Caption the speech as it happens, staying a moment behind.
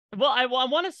Well, I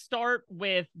want to start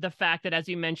with the fact that, as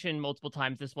you mentioned multiple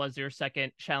times, this was your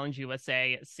second Challenge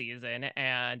USA season,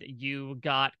 and you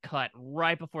got cut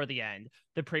right before the end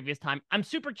the previous time. I'm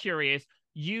super curious.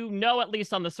 You know, at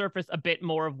least on the surface, a bit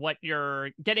more of what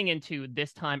you're getting into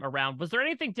this time around. Was there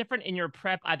anything different in your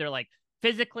prep, either like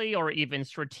physically or even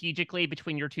strategically,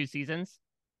 between your two seasons?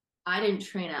 I didn't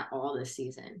train at all this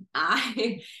season.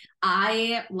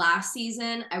 I last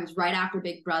season, I was right after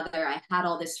Big Brother. I had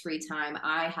all this free time.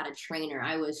 I had a trainer.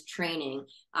 I was training.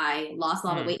 I lost a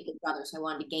lot of Hmm. weight in Big Brother, so I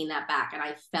wanted to gain that back. And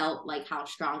I felt like how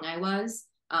strong I was,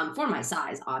 for my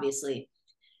size, obviously.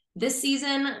 This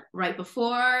season, right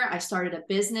before I started a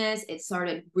business, it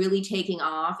started really taking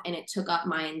off and it took up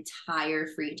my entire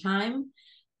free time.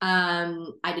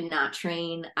 I did not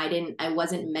train. I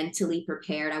wasn't mentally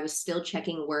prepared. I was still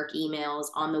checking work emails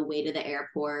on the way to the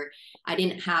airport. I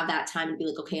didn't have that time to be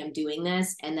like, okay, I'm doing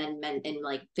this and then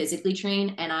like physically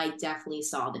train. And I definitely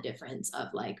saw the difference of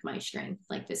like my strength,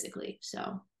 like physically.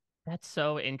 So That's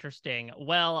so interesting.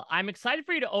 Well, I'm excited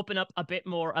for you to open up a bit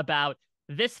more about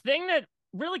this thing that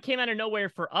really came out of nowhere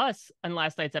for us on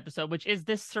last night's episode, which is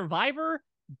this Survivor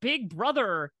Big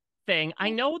Brother thing. I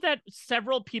know that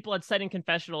several people had said in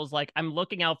confessionals, like, I'm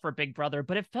looking out for Big Brother,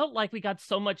 but it felt like we got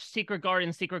so much Secret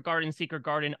Garden, Secret Garden, Secret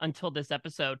Garden until this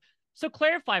episode. So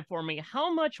clarify for me,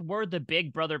 how much were the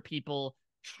Big Brother people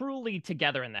truly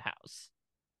together in the house?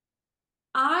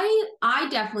 I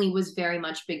definitely was very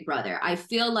much Big Brother. I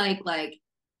feel like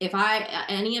if I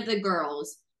any of the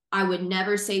girls, I would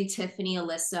never say Tiffany,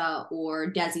 Alyssa, or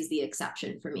Desi's the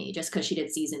exception for me, just because she did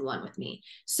season one with me.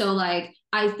 So like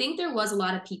I think there was a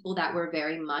lot of people that were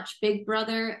very much Big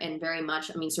Brother and very much,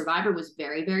 I mean, Survivor was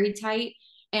very, very tight.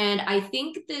 And I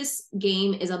think this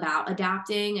game is about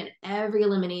adapting and every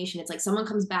elimination, it's like someone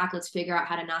comes back, let's figure out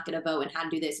how to not get a vote and how to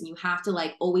do this. And you have to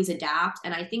like always adapt.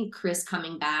 And I think Chris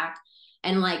coming back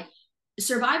and like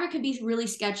Survivor can be really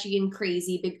sketchy and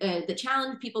crazy. The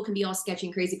challenge people can be all sketchy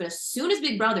and crazy, but as soon as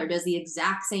Big Brother does the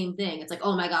exact same thing, it's like,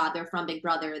 oh my God, they're from Big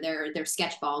Brother. They're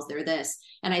sketch balls. They're this.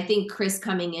 And I think Chris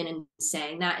coming in and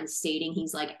saying that and stating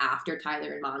he's like after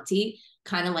Tyler and Monty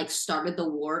kind of like started the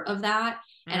war of that.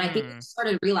 And I think they Hmm.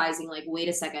 started realizing like, wait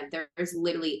a second, there's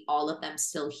literally all of them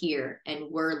still here, and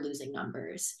we're losing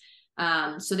numbers.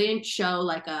 So they didn't show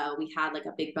like we had like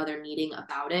a Big Brother meeting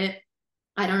about it.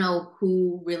 I don't know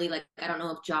who really like, I don't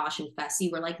know if Josh and Fessy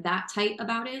were like that tight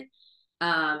about it.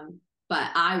 Um,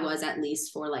 but I was, at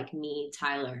least for like me,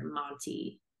 Tyler,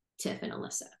 Monty, Tiff, and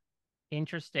Alyssa.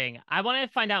 Interesting. I want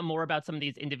to find out more about some of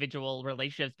these individual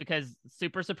relationships because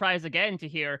super surprised again to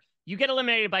hear you get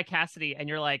eliminated by Cassidy and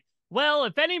you're like, well,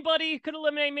 if anybody could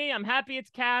eliminate me, I'm happy it's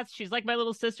Cass. She's like my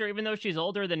little sister, even though she's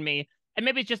older than me. And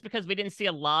maybe it's just because we didn't see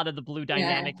a lot of the blue Yeah.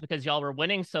 dynamics because y'all were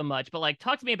winning so much. But like,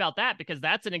 talk to me about that because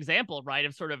that's an example, right,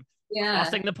 of sort of Yeah.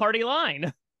 crossing the party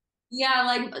line. Yeah.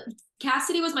 Like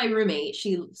Cassidy was my roommate.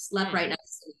 She slept Hmm. right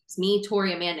next to me. It's me,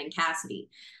 Tori, Amanda, and Cassidy.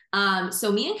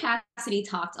 So me and Cassidy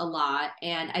talked a lot,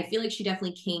 and I feel like she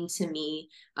definitely came to me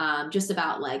just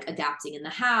about like adapting in the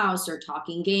house or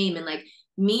talking game. And like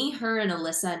me, her, and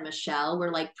Alyssa and Michelle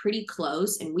were like pretty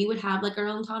close, and we would have like our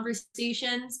own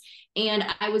conversations. And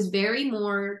I was very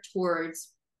more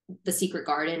towards the secret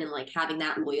garden and like having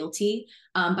that loyalty.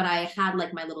 But I had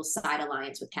like my little side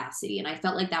alliance with Cassidy, and I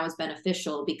felt like that was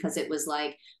beneficial because it was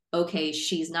like, okay,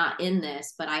 she's not in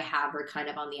this, but I have her kind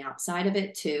of on the outside of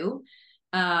it too.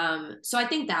 So I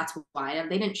think that's why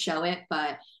they didn't show it,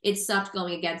 but it sucked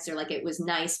going against her. Like it was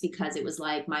nice because it was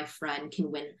like my friend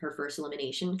can win her first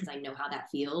elimination because I know how that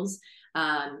feels.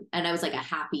 And I was like a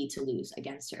happy to lose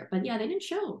against her. But yeah, they didn't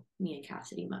show me and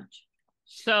Cassidy much.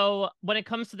 So, when it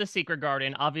comes to the Secret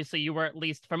Garden, obviously you were, at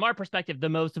least from our perspective, the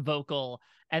most vocal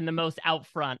and the most out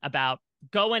front about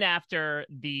going after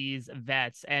these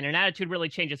vets. And an attitude really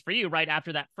changes for you right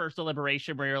after that first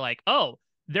deliberation where you're like, oh,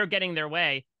 they're getting their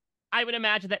way. I would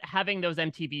imagine that having those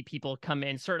MTV people come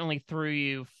in certainly threw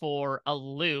you for a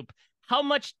loop. How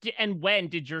much and when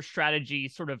did your strategy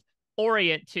sort of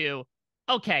orient to,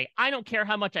 okay, I don't care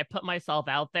how much I put myself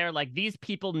out there, like these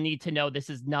people need to know this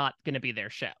is not going to be their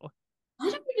show? I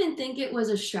don't even think it was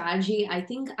a strategy. I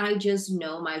think I just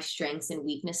know my strengths and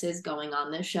weaknesses going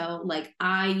on this show. Like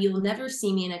you'll never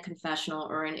see me in a confessional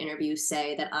or an interview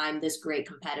say that I'm this great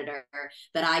competitor,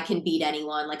 that I can beat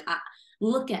anyone.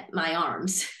 Look at my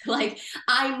arms. Like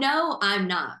I know I'm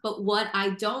not, but what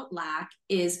I don't lack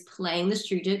is playing the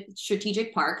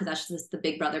strategic part, because that's just the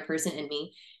big brother person in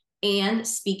me, and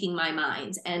speaking my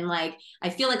mind. And like I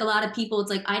feel like a lot of people,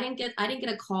 it's like I didn't get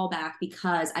a call back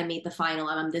because I made the final.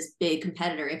 I'm this big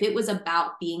competitor. If it was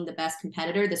about being the best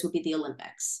competitor, this would be the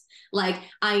Olympics. Like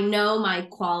I know my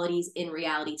qualities in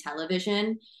reality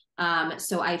television.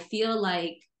 So I feel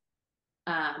like,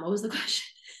 what was the question?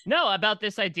 No, about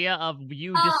this idea of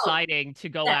you Oh, deciding to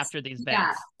go yes. after these Yeah.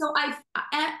 vets. So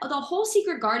the whole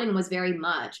Secret Garden was very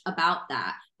much about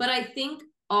that. But I think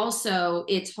also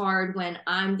it's hard when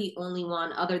I'm the only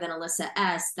one other than Alyssa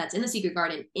S that's in the Secret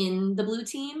Garden in the blue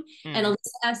team. And Mm.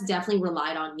 Alyssa S definitely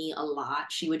relied on me a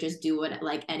lot. She would just do it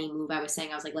like any move I was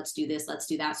saying. I was like, let's do this, let's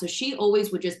do that. So she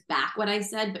always would just back what I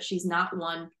said, but she's not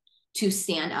one to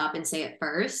stand up and say it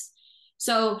first.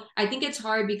 So I think it's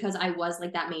hard because I was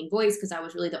like that main voice because I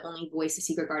was really the only voice the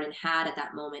Secret Garden had at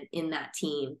that moment in that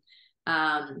team.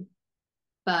 Um,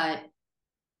 but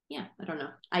yeah, I don't know.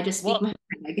 I just speak Well, my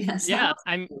mind, I guess. yeah,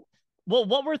 well,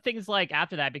 what were things like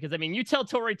after that? Because I mean, you tell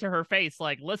Tori to her face,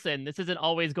 like, listen, this isn't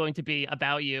always going to be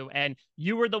about you. And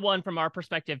you were the one from our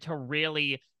perspective to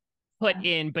really put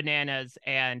in Bananas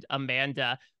and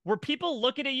Amanda. Were people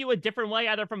looking at you a different way,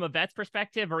 either from a vet's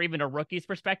perspective or even a rookie's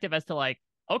perspective, as to like,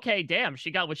 okay, damn,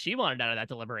 she got what she wanted out of that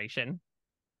deliberation?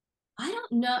 I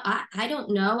don't know. I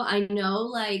don't know. I know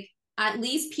like at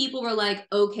least people were like,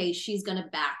 okay, she's gonna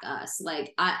back us.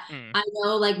 Like Hmm. I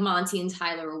know like Monty and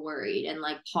Tyler were worried and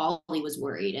like Paulie was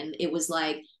worried. And it was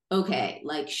like, okay,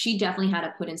 like she definitely had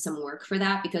to put in some work for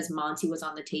that because Monty was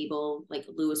on the table, like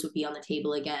Lewis would be on the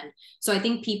table again. So I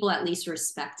think people at least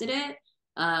respected it.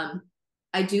 Um,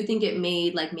 I do think it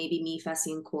made like maybe me, Fessy,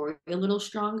 and Corey a little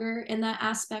stronger in that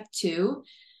aspect too.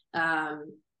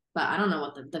 Um, but I don't know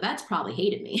what the vets probably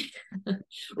hated me.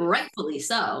 Rightfully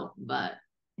so, but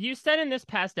You said in this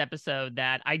past episode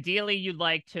that ideally you'd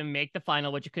like to make the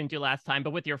final, which you couldn't do last time,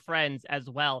 but with your friends as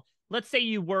well. Let's say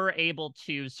you were able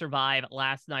to survive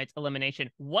last night's elimination.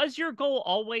 Was your goal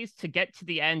always to get to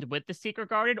the end with the Secret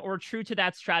Garden, or true to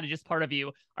that strategist part of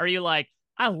you, are you like,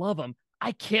 I love him,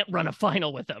 I can't run a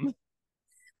final with him?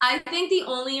 I think the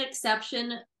only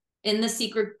exception in the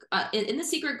Secret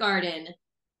Garden,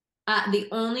 the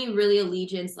only really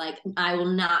allegiance, like I will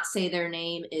not say their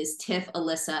name, is Tiff,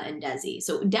 Alyssa, and Desi.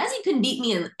 So Desi can beat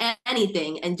me in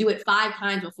anything and do it 5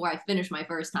 times before I finish my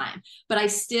first time. But I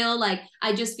still like,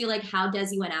 I just feel like how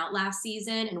Desi went out last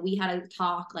season, and we had a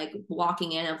talk like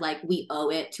walking in of like we owe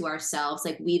it to ourselves.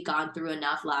 Like we've gone through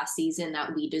enough last season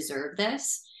that we deserve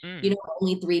this. You Mm. know,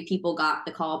 only 3 people got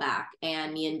the call back,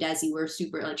 and me and Desi were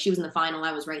super like she was in the final,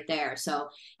 I was right there. So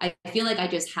I feel like I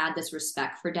just had this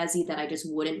respect for Desi that I just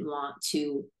wouldn't want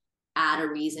to add a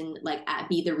reason, like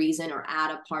be the reason or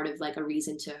add a part of like a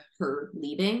reason to her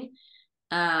leaving.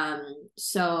 Um,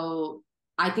 so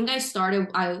I think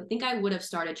I would have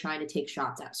started trying to take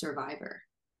shots at Survivor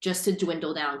just to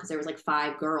dwindle down because there was like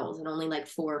 5 girls and only like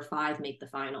 4 or 5 make the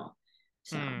final.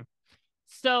 So Mm.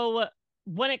 So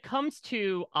when it comes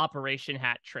to Operation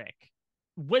Hat Trick,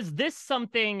 was this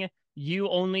something you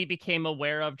only became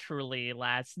aware of truly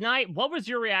last night? What was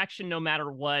your reaction, no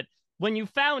matter what, when you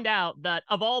found out that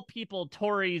of all people,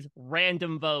 Tori's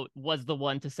random vote was the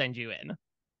one to send you in?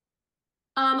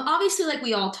 obviously like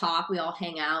we all talk, we all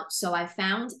hang out. So I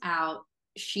found out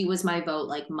she was my vote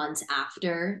like months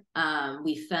after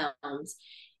we filmed.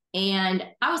 And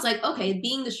I was like, okay,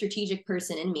 being the strategic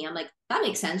person in me, I'm like, that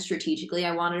makes sense strategically.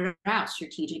 I wanted her out.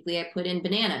 Strategically, I put in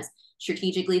Bananas.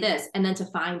 Strategically, this. And then to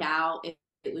find out if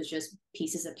it was just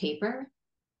pieces of paper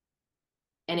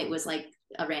and it was like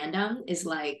a random is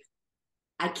like,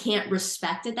 I can't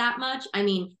respect it that much. I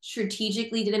mean,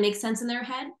 strategically, did it make sense in their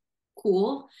head?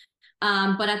 Cool.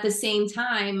 But at the same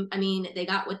time, I mean, they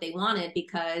got what they wanted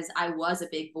because I was a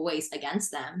big voice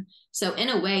against them. So in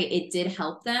a way, it did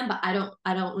help them, but I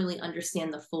don't really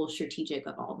understand the full strategic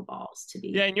of all the balls to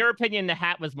Yeah, be. in your opinion, the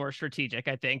hat was more strategic,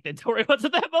 I think, than Tori was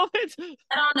at that moment.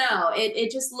 I don't know.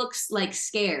 It just looks like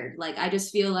scared. Like I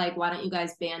just feel like why don't you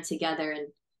guys band together and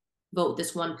vote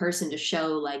this one person to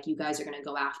show like you guys are gonna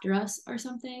go after us or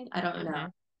something? I don't know. Mm-hmm.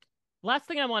 Last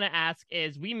thing I want to ask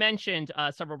is we mentioned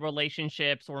several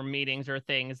relationships or meetings or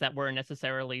things that weren't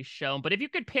necessarily shown, but if you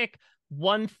could pick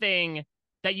one thing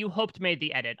that you hoped made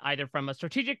the edit, either from a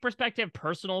strategic perspective,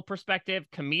 personal perspective,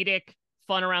 comedic,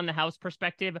 fun around the house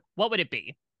perspective, what would it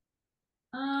be?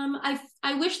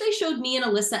 I wish they showed me and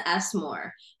Alyssa S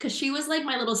more because she was like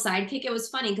my little sidekick. It was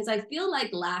funny because I feel like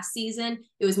last season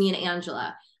it was me and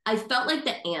Angela. I felt like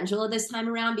the Angela this time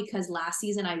around because last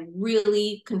season I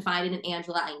really confided in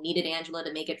Angela. I needed Angela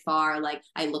to make it far. Like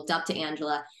I looked up to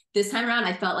Angela. This time around,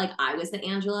 I felt like I was the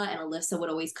Angela and Alyssa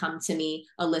would always come to me.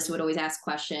 Alyssa would always ask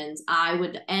questions. I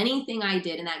would, anything I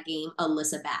did in that game,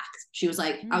 Alyssa backed. She was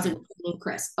like, I was Hmm. like,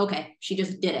 Chris, okay. She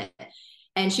just did it.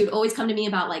 And she would always come to me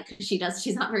about like, she's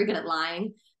not very good at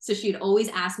lying. So she'd always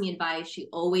ask me advice. She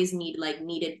always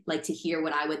needed like to hear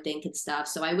what I would think and stuff.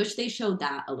 So I wish they showed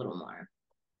that a little more.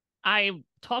 I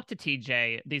talked to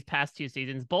TJ these past 2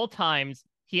 seasons. Both times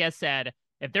he has said,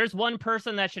 if there's one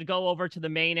person that should go over to the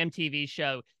main MTV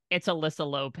show, it's Alyssa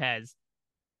Lopez.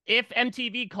 If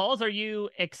MTV calls, are you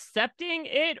accepting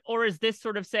it? Or is this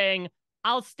sort of saying,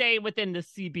 I'll stay within the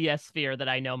CBS sphere that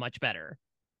I know much better?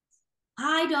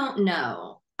 I don't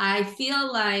know. I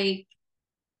feel like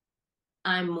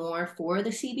I'm more for the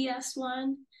CBS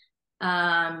one.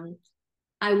 Um,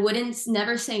 I wouldn't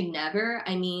never say never.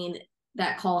 I mean,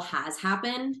 that call has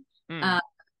happened. Hmm. Uh,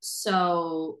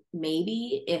 so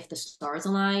maybe if the stars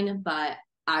align, but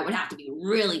I would have to be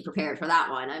really prepared for that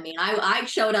one. I mean, I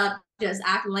showed up just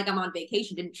acting like I'm on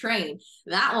vacation, didn't train.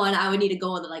 That one I would need to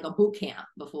go into like a boot camp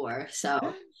before.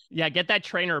 So Yeah, get that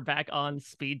trainer back on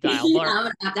speed dial. yeah, Laura, I'm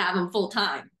gonna have to have him full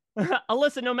time.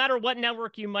 Alyssa, no matter what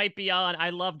network you might be on, I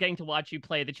love getting to watch you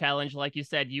play the challenge. Like you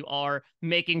said, you are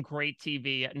making great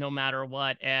TV no matter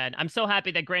what. And I'm so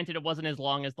happy that, granted, it wasn't as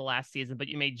long as the last season, but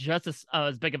you made just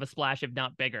as big of a splash, if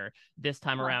not bigger, this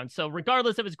time around. So,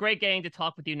 regardless, it was great getting to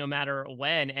talk with you no matter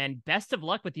when. And best of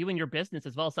luck with you and your business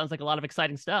as well. Sounds like a lot of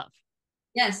exciting stuff.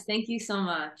 Yes, thank you so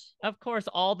much. Of course,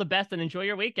 all the best and enjoy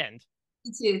your weekend.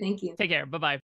 You too. Thank you. Take care. Bye bye.